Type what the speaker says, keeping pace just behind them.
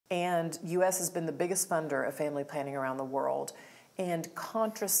And U.S. has been the biggest funder of family planning around the world. And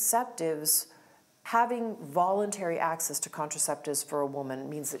contraceptives, having voluntary access to contraceptives for a woman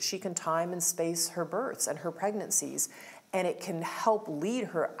means that she can time and space her births and her pregnancies, and it can help lead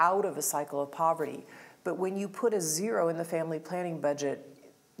her out of a cycle of poverty. But when you put a zero in the family planning budget,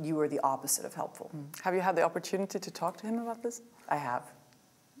 you are the opposite of helpful. Have you had the opportunity to talk to him about this? I have.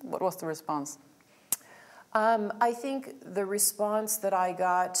 What was the response? I think the response that I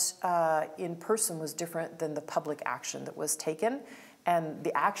got in person was different than the public action that was taken. And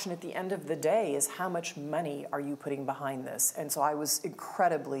the action at the end of the day is how much money are you putting behind this? And so I was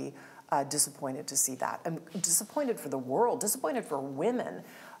incredibly disappointed to see that. I'm disappointed for the world, disappointed for women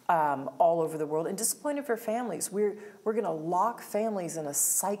all over the world, and disappointed for families. We're going to lock families in a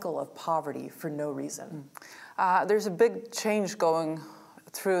cycle of poverty for no reason. There's a big change going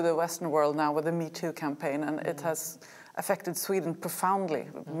through the Western world now with the Me Too campaign, and it has affected Sweden profoundly.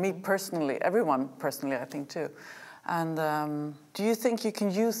 Me personally, everyone personally, I think too. And do you think you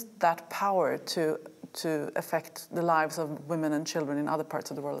can use that power to affect the lives of women and children in other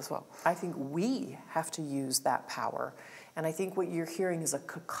parts of the world as well? I think we have to use that power. And I think what you're hearing is a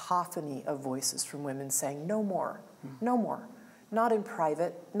cacophony of voices from women saying, no more, no more. Not in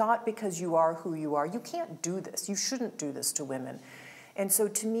private, not because you are who you are. You can't do this. You shouldn't do this to women. And so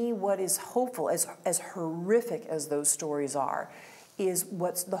to me, what is hopeful, as horrific as those stories are, is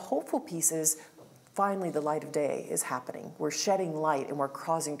what's the hopeful piece is finally the light of day is happening. We're shedding light and we're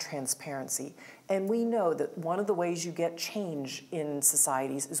causing transparency. And we know that one of the ways you get change in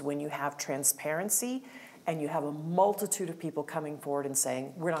societies is when you have transparency and you have a multitude of people coming forward and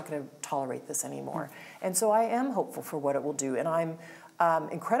saying, we're not going to tolerate this anymore. And so I am hopeful for what it will do. And I'm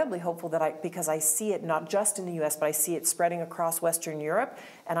incredibly hopeful that because I see it not just in the U.S., but I see it spreading across Western Europe.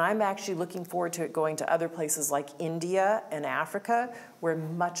 And I'm actually looking forward to it going to other places like India and Africa, where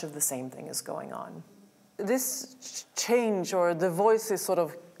much of the same thing is going on. This change, or the voices sort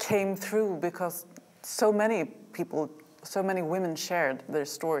of came through because so many people, so many women shared their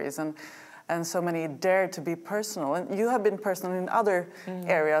stories, and so many dared to be personal. And you have been personal in other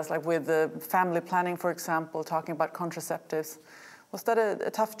areas, like with the family planning, for example, talking about contraceptives. Was that a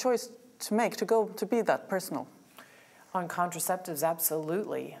tough choice to make, to go to be that personal? On contraceptives,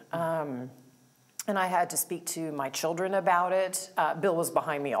 absolutely. And I had to speak to my children about it. Bill was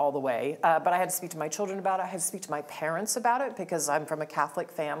behind me all the way, but I had to speak to my children about it. I had to speak to my parents about it because I'm from a Catholic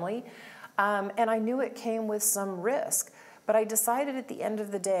family. And I knew it came with some risk. But I decided at the end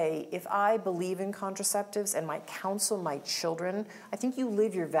of the day, if I believe in contraceptives and might counsel my children, I think you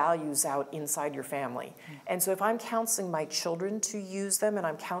live your values out inside your family. And so if I'm counseling my children to use them and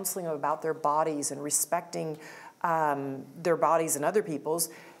I'm counseling them about their bodies and respecting their bodies and other people's,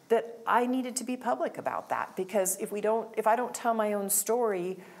 that I needed to be public about that. Because if I don't tell my own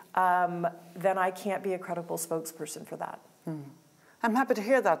story, then I can't be a credible spokesperson for that. I'm happy to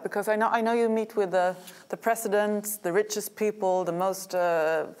hear that, because I know you meet with the presidents, the richest people, the most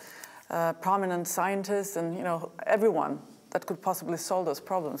prominent scientists, and everyone that could possibly solve those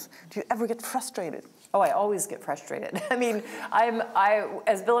problems. Do you ever get frustrated? Oh, I always get frustrated. I mean,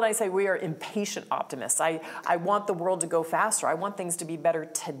 as Bill and I say, we are impatient optimists. I want the world to go faster. I want things to be better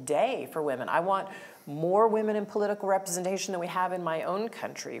today for women. I want more women in political representation than we have in my own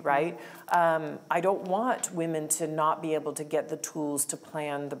country, right? I don't want women to not be able to get the tools to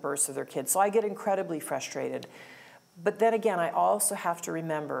plan the births of their kids. So I get incredibly frustrated. But then again, I also have to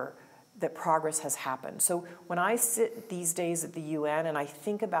remember that progress has happened. So when I sit these days at the UN and I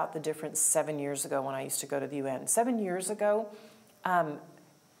think about the difference 7 years ago when I used to go to the UN. 7 years ago,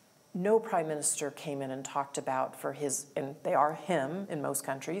 no prime minister came in and talked about and they are him in most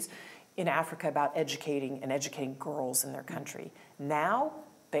countries, in Africa, about educating girls in their country. Now,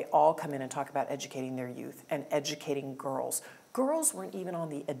 they all come in and talk about educating their youth and educating girls. Girls weren't even on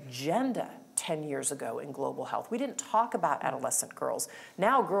the agenda 10 years ago in global health. We didn't talk about adolescent girls.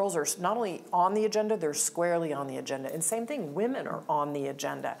 Now girls are not only on the agenda, they're squarely on the agenda. And same thing, women are on the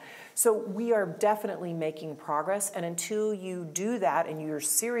agenda. So we are definitely making progress. And until you do that and you're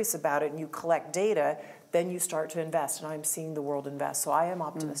serious about it and you collect data, then you start to invest. And I'm seeing the world invest. So I am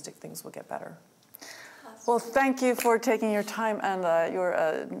optimistic things will get better. Well, thank you for taking your time, and you're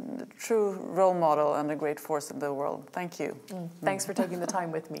a true role model and a great force in the world. Thank you. Thanks for taking the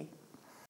time with me.